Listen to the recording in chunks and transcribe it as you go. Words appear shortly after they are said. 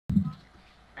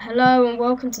Hello and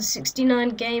welcome to 69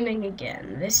 Gaming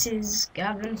again. This is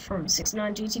Gavin from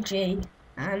 69GTG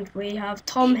and we have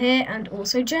Tom here and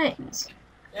also James.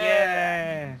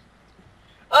 Yeah.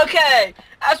 Okay,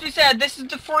 as we said, this is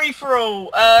the free-for-all.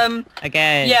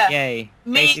 Again, yeah. yay.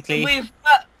 Basically, we've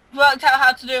worked out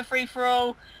how to do a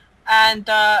free-for-all, and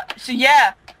so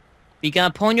yeah. We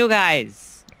gonna pawn you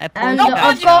guys. And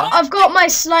I've got my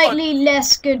slightly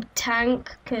less good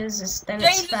tank because then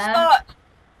it's fair.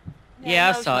 Yeah,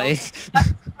 I've started.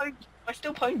 I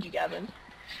still pwned you, Gavin.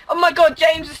 Oh my god,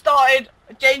 James has started.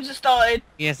 James has started.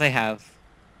 Yes, I have.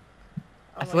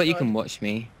 I forgot you can watch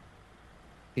me.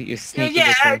 You sneaky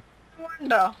yeah, little... I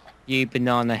wonder. You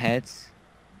banana heads.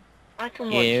 I can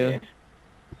watch you.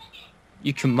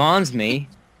 You command me.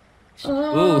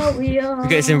 Oh, we're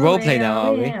getting some roleplay now,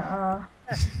 are we?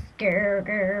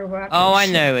 Oh, I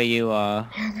know where you are.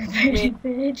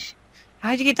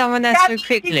 How'd you get down on there so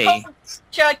quickly?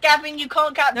 Gavin, you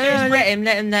can't capture. No, let him.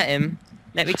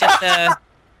 Let me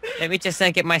just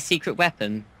get my secret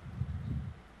weapon.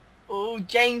 Oh,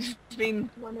 James has been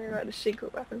wondering about the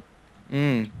secret weapon.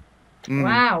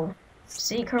 Wow.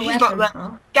 Secret He's weapon, not there.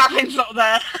 huh? Gavin's not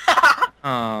there.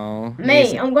 Oh.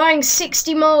 Me, I'm going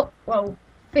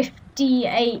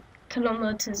 58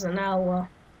 kilometers an hour.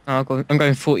 Oh, I'm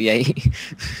going 48.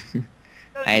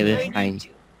 I will find you.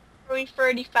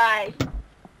 335.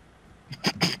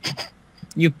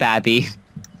 You babby.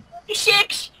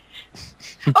 36.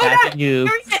 Oh Babby no! you.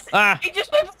 There he is. Ah. He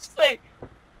just went for me.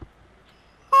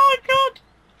 Oh god.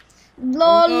 Lol.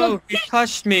 Oh, no, he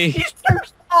touched me. He's too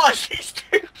fast. He's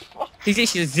too fast. He's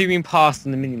literally just zooming past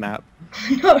on the minimap.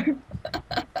 No.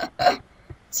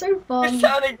 So fun.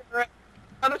 Turning around.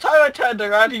 By the time I turned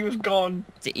around, he was gone.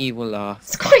 The evil laugh.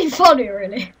 It's quite funny,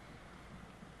 really.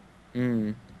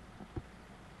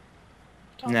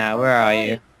 Now, where are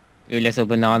you? You little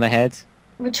banana head.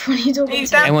 Which one are you talking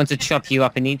He's to? down. I want to chop you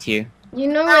up and eat you. You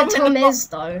know where Tom is,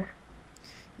 though.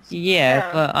 Yeah,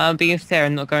 but I'm being fair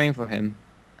and not going for him.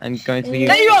 I'm going for you.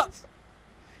 There you are!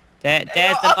 There's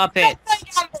the puppet.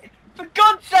 For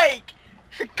God's sake!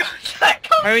 For God's sake!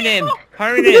 Hone him!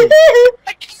 Hone him!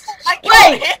 I can't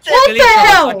Wait, hit what him! the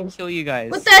hell? I can kill you guys.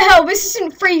 What the hell? This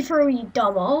isn't free for all, you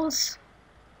dumbass.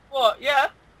 What? Yeah?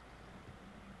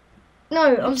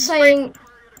 No, I'm saying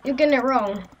you're getting it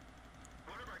wrong.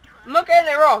 I'm not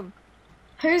getting it wrong.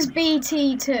 Who's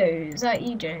BT2? Is that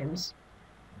you, James?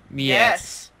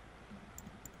 Yes.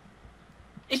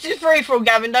 It's just free for all,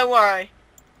 Gavin, don't worry.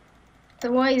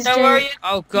 The way is Don't James. worry.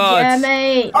 Oh god. Yeah,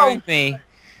 mate. Hone me.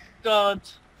 God.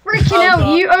 Freaking Oh, hell,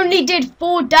 God. you only did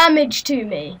 4 damage to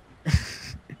me.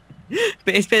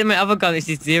 But it's better than my other gun, this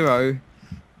is 0.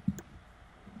 For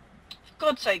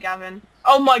God's sake, Gavin.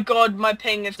 Oh my god, my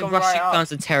ping has The gone rushing right up.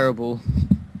 guns are terrible.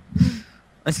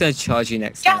 I'm just gonna charge you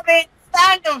next time. Gavin,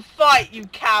 stand and fight, you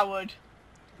coward.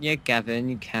 Yeah, Gavin,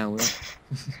 you coward.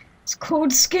 It's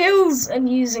called skills and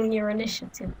using your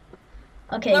initiative.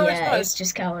 Okay, No, yeah, it's it's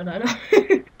just coward, I know.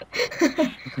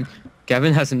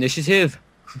 Gavin has initiative.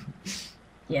 Oh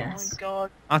Yes. my god.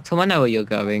 Oh, Tom, I know where you're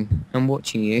going. I'm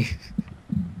watching you.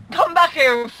 Come back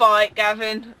here and fight,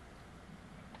 Gavin.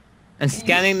 I'm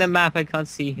scanning the map, I can't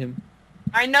see him.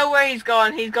 I know where he's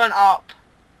gone. He's gone up.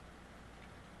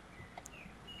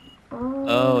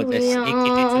 Oh, the sneaky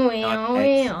little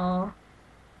knotheads.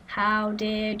 How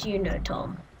did you know,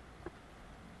 Tom?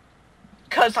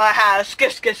 Because I have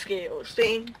skills.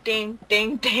 Ding, ding,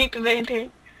 ding, ding, ding,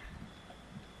 ding.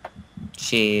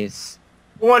 Cheers.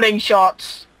 Warning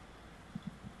shots.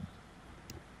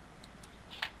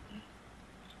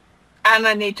 And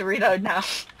I need to reload now.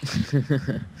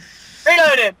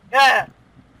 Reloaded! Yeah!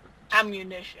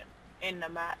 Ammunition in the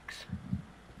max.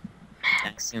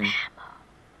 Max Mm.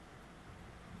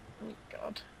 Oh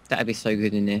god. That'd be so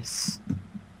good in this.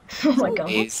 Oh my god.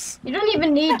 Please. You don't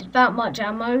even need that much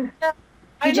ammo.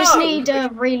 I You just know. need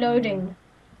reloading.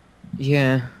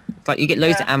 Yeah. It's like you get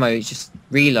loads of Yeah. ammo, it just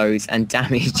reloads and Hey,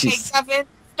 damages. Gavin,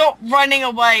 stop running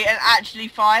away and actually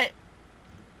fight.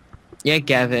 Yeah,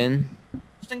 Gavin.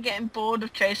 I'm getting bored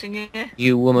of chasing you.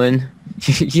 You woman.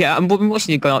 Yeah, I've been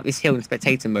watching you go up this hill in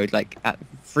spectator mode, like at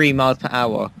 3 miles per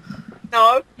hour.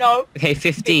 No, no. Okay,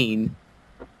 15.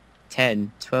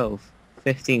 10, 12,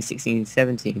 15, 16,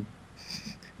 17.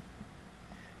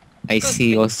 I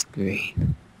see your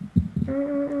screen.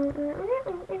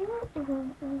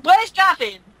 Where's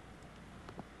Gavin?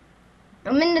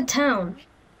 I'm in the town.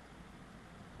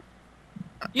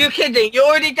 You're kidding. You're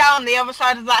already down the other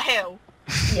side of that hill.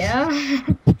 Yeah?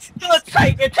 For God's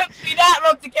sake, it took me that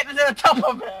long to get to the top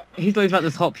of it. He's not even at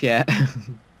the top yet.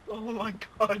 Oh my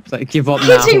god. It's like, give up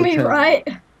now. Kidding me, right?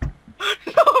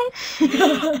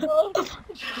 No.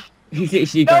 He's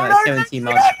literally No, going no, at no, 17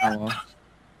 no, miles no. an hour.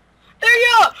 There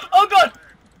you are! Oh god!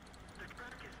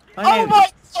 I Oh know. my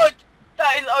god!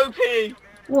 That is OP!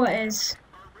 What is?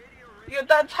 Yeah,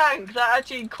 that tank, that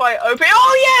actually quite OP.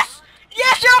 Oh yes!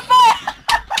 Yes, you're on fire!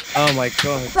 Oh my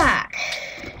god. Fuck.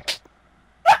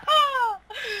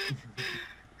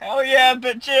 Hell yeah,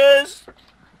 bitches!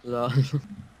 Lol.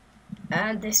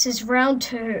 And this is round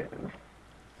 2.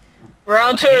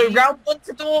 Round 2, Okay. round 1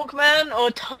 to Dorkman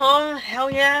or Tom, hell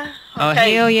yeah. Oh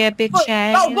Okay. hell yeah, bitch Oh,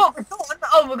 ass. what, we're done?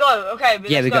 Oh, we're going, okay,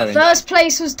 Yeah, let's we're go. going. First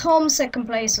place was Tom, second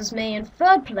place was me, and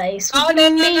third place was Oh, the no,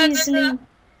 no, no, no, measly... no.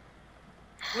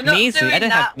 We're not Measles? doing I don't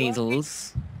that. have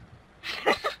measles.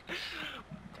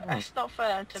 That's not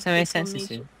fair to So very people sensitive.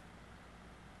 measles.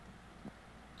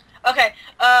 Okay,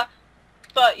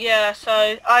 but yeah,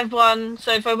 so I've won,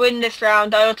 so if I win this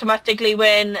round, I automatically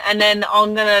win, and then I'll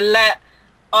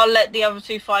let the other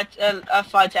two fight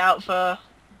it out for,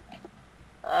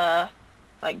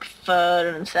 like,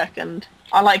 third and second.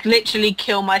 I'll, like, literally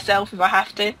kill myself if I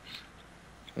have to.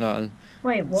 Lol.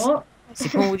 Wait, what?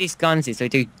 See, all these guns is they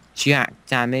do jack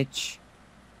damage.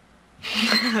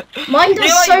 Mine You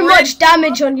does like so red- much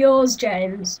damage on yours,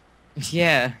 James.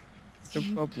 Yeah, it's the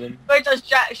problem. Who does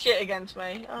jack shit against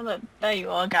me? Oh look, there you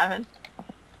are, Gavin.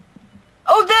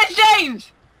 Oh, there's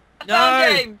James! I found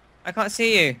No! James! I can't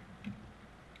see you.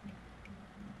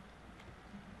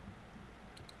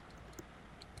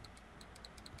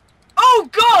 Oh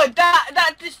god,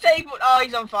 that disabled. Oh,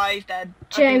 he's on fire. He's dead.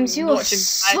 James, I can you're watch him die.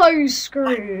 so I can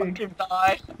screwed. watch him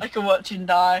die. I can watch him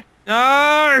die. No!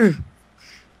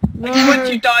 I can watch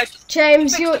you die.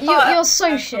 James, Fix you're the fire. you're so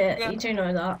Yeah. shit. You do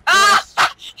know that. Ah!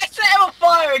 I set him on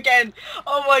fire again.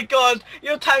 Oh my god,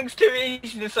 your tank's too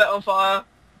easy to set on fire.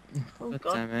 Oh God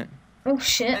god. damn it. Oh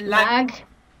shit, And lag. lag.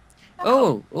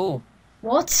 Oh!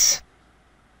 What?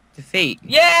 Defeat.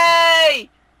 Yay!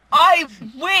 I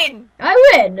win.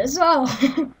 I win as well.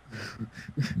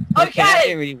 That Okay.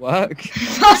 didn't really work.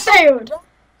 Failed.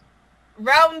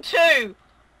 Round 2.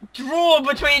 Draw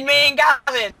between me and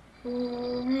Gavin.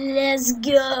 Let's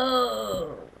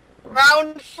go.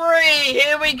 Round 3,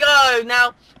 here we go.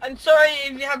 Now, I'm sorry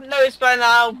if you haven't noticed by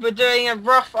now, we're doing a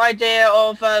rough idea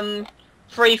of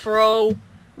free-for-all.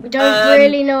 We don't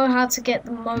really know how to get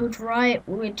the mode right.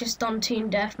 We're just done team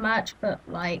deathmatch, but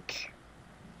like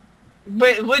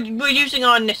We're using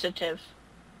our initiative.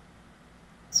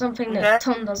 something Okay. that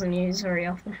Tom doesn't use very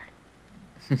often.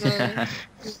 No,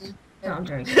 I'm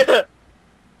joking.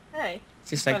 Hey.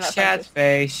 Just like Well, that chat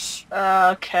face.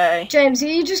 Okay. James, are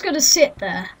you just gonna sit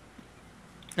there?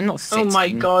 I'm not Oh sitting. my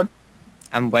god.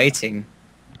 I'm waiting.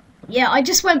 Yeah, I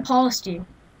just went past you.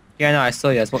 Yeah, no, I saw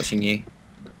you. I was watching you.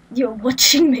 You're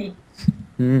watching me.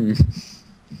 Hmm.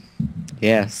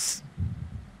 Yes.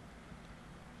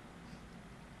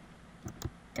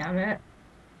 Damn it.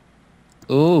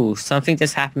 Ooh, something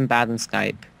just happened bad on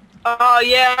Skype. Oh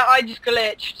yeah, I just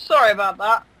glitched. Sorry about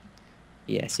that.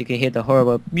 Yes, you can hear the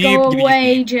horrible. Go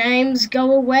away, James.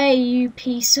 Go away, you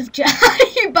piece of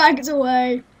you backed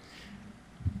away.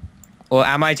 Or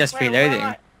am I just Where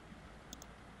reloading?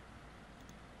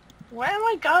 Where am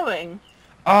I going?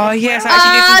 Oh yes, I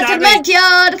actually did some damage.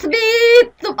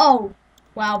 Medyard, oh,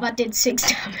 wow, that did 6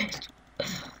 damage.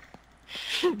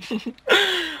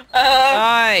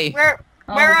 Aye. Where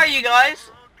Oh. are you guys?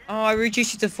 Oh, I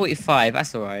reduced it to 45.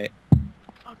 That's alright.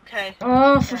 Okay.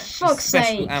 Oh, for fuck's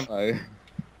Special sake. ammo.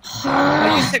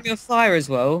 Oh, you set me on fire as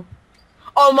well.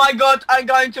 Oh my god, I'm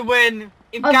going to win.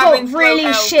 If I've Gavin's got really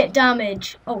low health. shit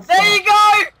damage. Oh, There fuck. you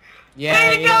go! Yeah,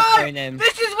 There you you're not go! throwing them.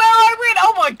 This is where I win!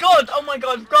 Oh my god! Oh my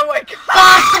god! Go away!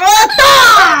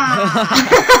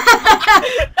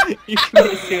 You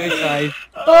committed suicide.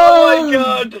 Oh my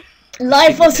god!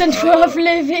 Life wasn't worth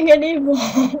living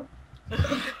anymore.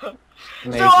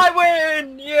 Amazing. So I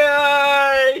win!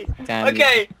 Yay! Damn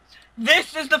Okay,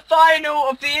 this is the final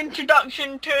of the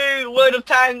introduction to World of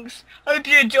Tanks. Hope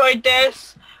you enjoyed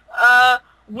this.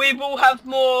 We will have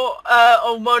more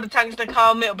of World of Tanks to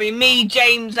come. It'll be me,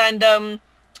 James, and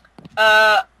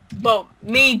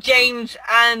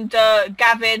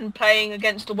Gavin playing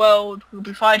against the world. We'll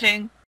be fighting.